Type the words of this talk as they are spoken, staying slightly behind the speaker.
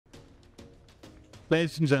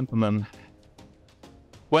Ladies and gentlemen,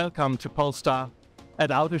 welcome to Polestar at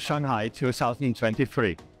Auto Shanghai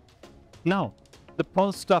 2023. Now, the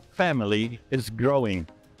Polestar family is growing,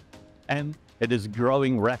 and it is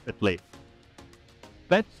growing rapidly.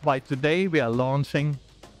 That's why today we are launching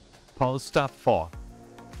Polestar 4.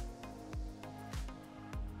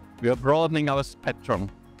 We are broadening our spectrum.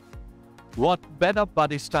 What better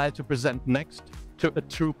body style to present next to a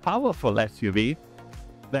true powerful SUV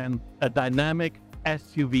than a dynamic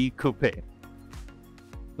SUV coupe?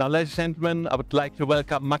 Now, ladies and gentlemen, I would like to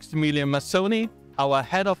welcome Maximilian Massoni, our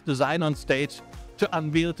head of design, on stage to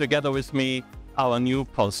unveil together with me our new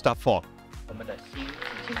Polestar 4.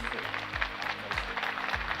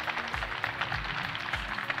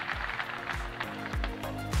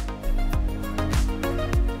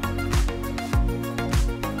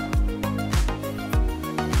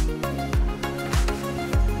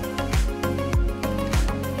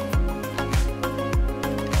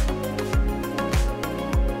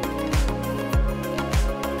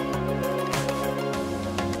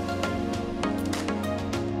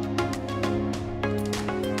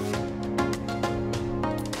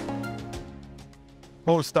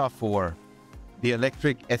 Polestar 4, the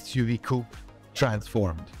electric SUV coupe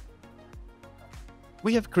transformed.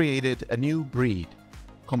 We have created a new breed,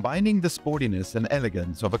 combining the sportiness and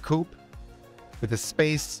elegance of a coupe with the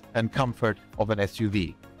space and comfort of an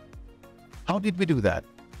SUV. How did we do that?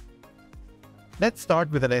 Let's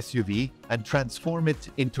start with an SUV and transform it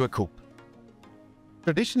into a coupe.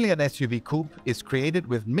 Traditionally, an SUV coupe is created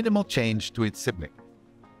with minimal change to its sibling.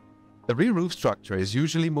 The rear roof structure is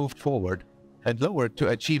usually moved forward and lowered to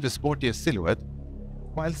achieve a sportier silhouette,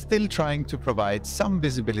 while still trying to provide some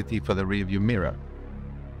visibility for the rearview mirror.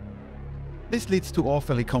 This leads to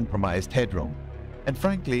awfully compromised headroom, and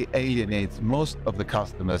frankly alienates most of the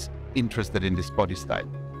customers interested in this body style.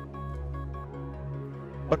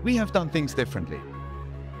 But we have done things differently.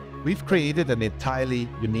 We've created an entirely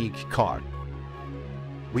unique car.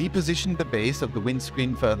 We positioned the base of the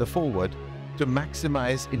windscreen further forward to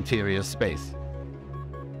maximize interior space.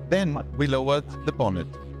 Then we lowered the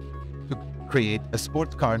bonnet to create a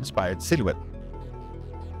sports car-inspired silhouette.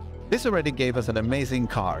 This already gave us an amazing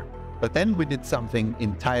car, but then we did something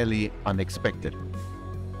entirely unexpected.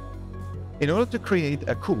 In order to create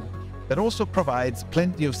a coupe that also provides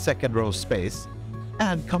plenty of second-row space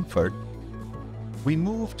and comfort, we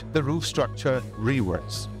moved the roof structure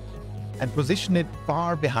rearwards and positioned it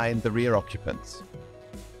far behind the rear occupants.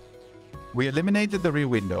 We eliminated the rear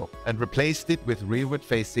window and replaced it with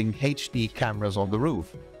rearward-facing HD cameras on the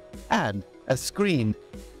roof and a screen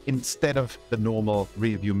instead of the normal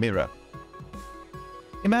rearview mirror.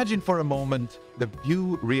 Imagine for a moment the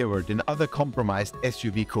view rearward in other compromised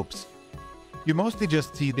SUV coupes. You mostly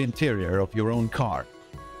just see the interior of your own car.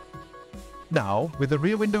 Now, with the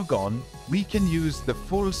rear window gone, we can use the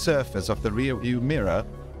full surface of the rearview mirror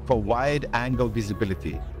for wide-angle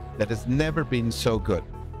visibility that has never been so good.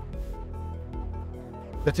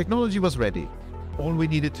 The technology was ready. All we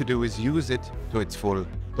needed to do is use it to its full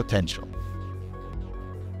potential.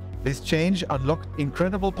 This change unlocked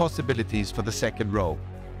incredible possibilities for the second row.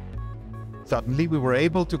 Suddenly, we were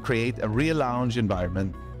able to create a rear lounge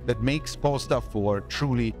environment that makes Polestar 4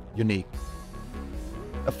 truly unique.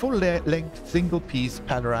 A full-length single-piece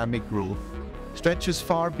panoramic roof stretches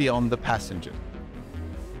far beyond the passenger.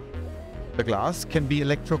 The glass can be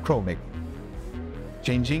electrochromic,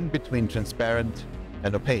 changing between transparent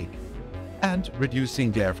and opaque, and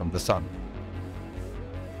reducing glare from the sun.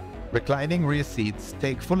 Reclining rear seats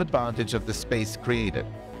take full advantage of the space created.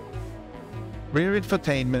 Rear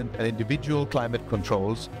infotainment and individual climate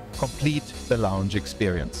controls complete the lounge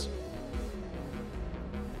experience.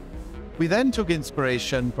 We then took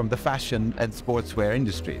inspiration from the fashion and sportswear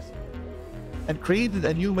industries and created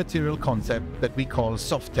a new material concept that we call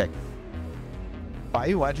soft tech.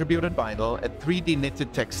 Bio-attributed vinyl and 3D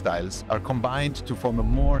knitted textiles are combined to form a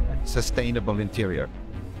more sustainable interior.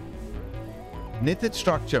 Knitted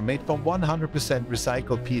structure made from 100%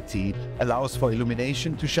 recycled PET allows for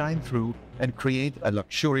illumination to shine through and create a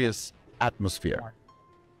luxurious atmosphere.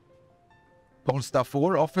 Polestar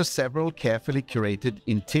 4 offers several carefully curated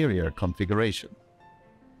interior configurations.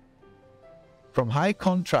 From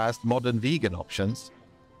high-contrast modern vegan options,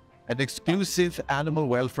 an exclusive animal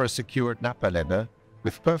welfare secured Nappa leather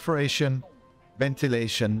with perforation,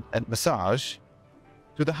 ventilation, and massage,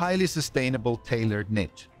 to the highly sustainable tailored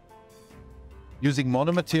knit. Using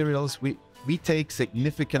monomaterials, we take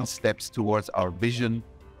significant steps towards our vision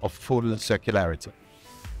of full circularity.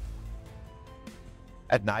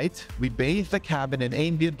 At night, we bathe the cabin in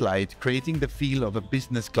ambient light, creating the feel of a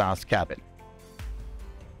business class cabin.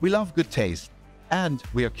 We love good taste, And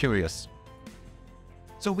we are curious.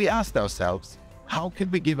 So we asked ourselves, how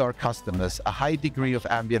can we give our customers a high degree of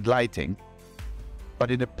ambient lighting,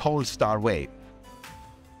 but in a Polestar way?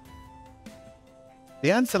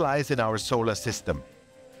 The answer lies in our solar system.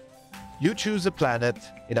 You choose a planet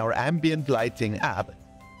in our ambient lighting app,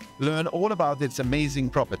 learn all about its amazing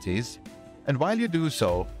properties, and while you do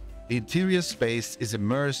so, the interior space is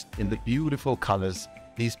immersed in the beautiful colors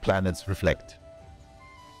these planets reflect.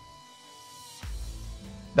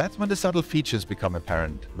 That's when the subtle features become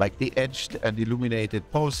apparent, like the edged and illuminated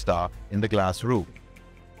Polestar in the glass roof.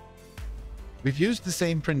 We've used the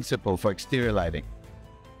same principle for exterior lighting.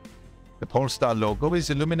 The Polestar logo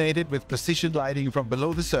is illuminated with precision lighting from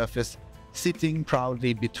below the surface, sitting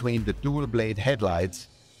proudly between the dual-blade headlights.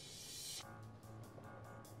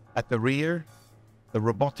 At the rear, the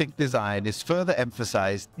robotic design is further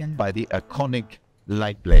emphasized by the iconic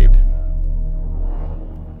light blade.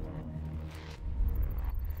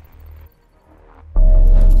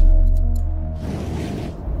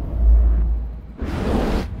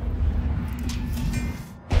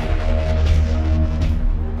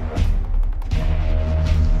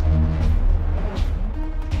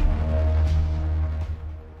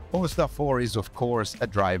 Polestar 4 is of course a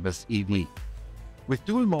driver's EV. With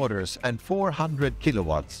dual motors and 400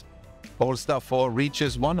 kilowatts, Polestar 4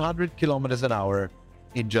 reaches 100 kilometers an hour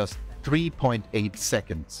in just 3.8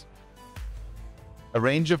 seconds. A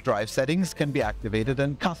range of drive settings can be activated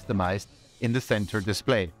and customized in the center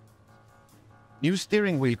display. New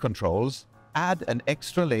steering wheel controls add an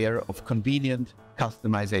extra layer of convenient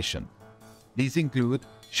customization. These include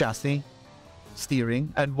chassis,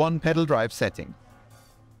 steering, and one-pedal drive setting.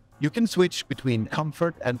 You can switch between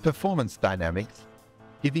comfort and performance dynamics,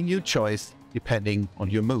 giving you choice depending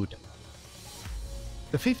on your mood.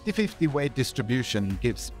 The 50-50 weight distribution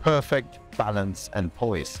gives perfect balance and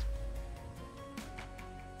poise.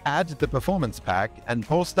 Add the performance pack and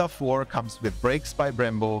Polestar 4 comes with brakes by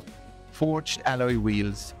Brembo, forged alloy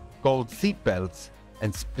wheels, gold seat belts,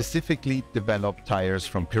 and specifically developed tires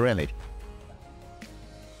from Pirelli.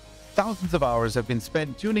 Thousands of hours have been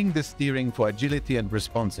spent tuning the steering for agility and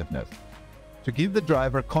responsiveness, to give the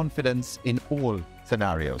driver confidence in all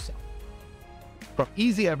scenarios. From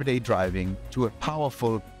easy everyday driving to a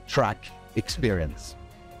powerful track experience.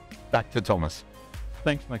 Back to Thomas.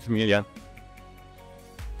 Thanks, Maximilian.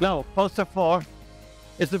 Now, Polestar 4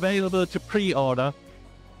 is available to pre-order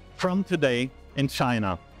from today in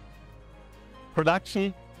China.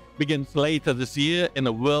 Production begins later this year in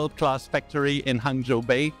a world-class factory in Hangzhou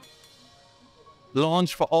Bay.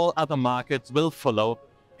 Launch for all other markets will follow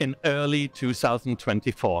in early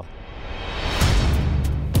 2024.